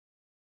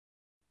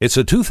It's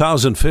a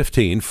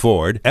 2015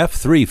 Ford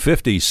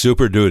F-350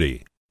 Super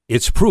Duty.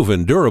 Its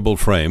proven durable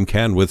frame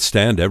can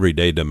withstand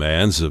everyday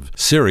demands of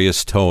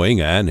serious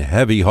towing and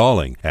heavy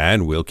hauling,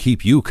 and will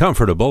keep you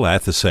comfortable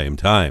at the same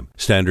time.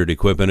 Standard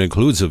equipment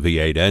includes a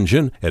V8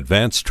 engine,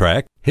 advanced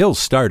track, hill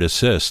start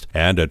assist,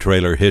 and a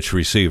trailer hitch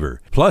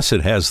receiver. Plus,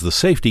 it has the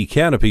safety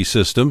canopy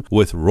system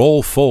with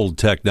roll-fold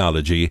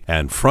technology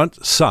and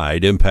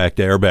front-side impact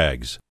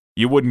airbags.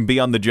 You wouldn't be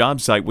on the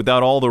job site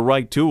without all the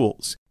right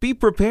tools. Be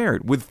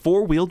prepared with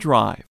four-wheel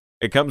drive.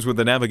 It comes with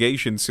a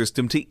navigation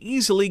system to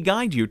easily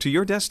guide you to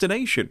your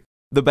destination.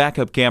 The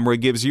backup camera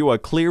gives you a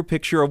clear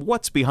picture of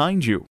what's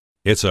behind you.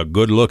 It's a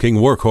good-looking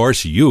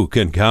workhorse you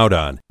can count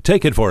on.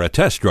 Take it for a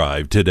test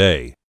drive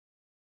today.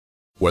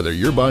 Whether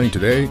you're buying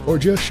today or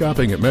just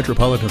shopping at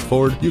Metropolitan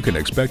Ford, you can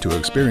expect to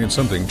experience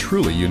something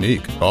truly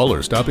unique. Call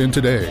or stop in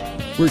today.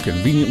 We're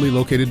conveniently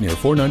located near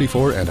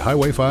 494 and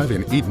Highway 5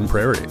 in Eden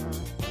Prairie.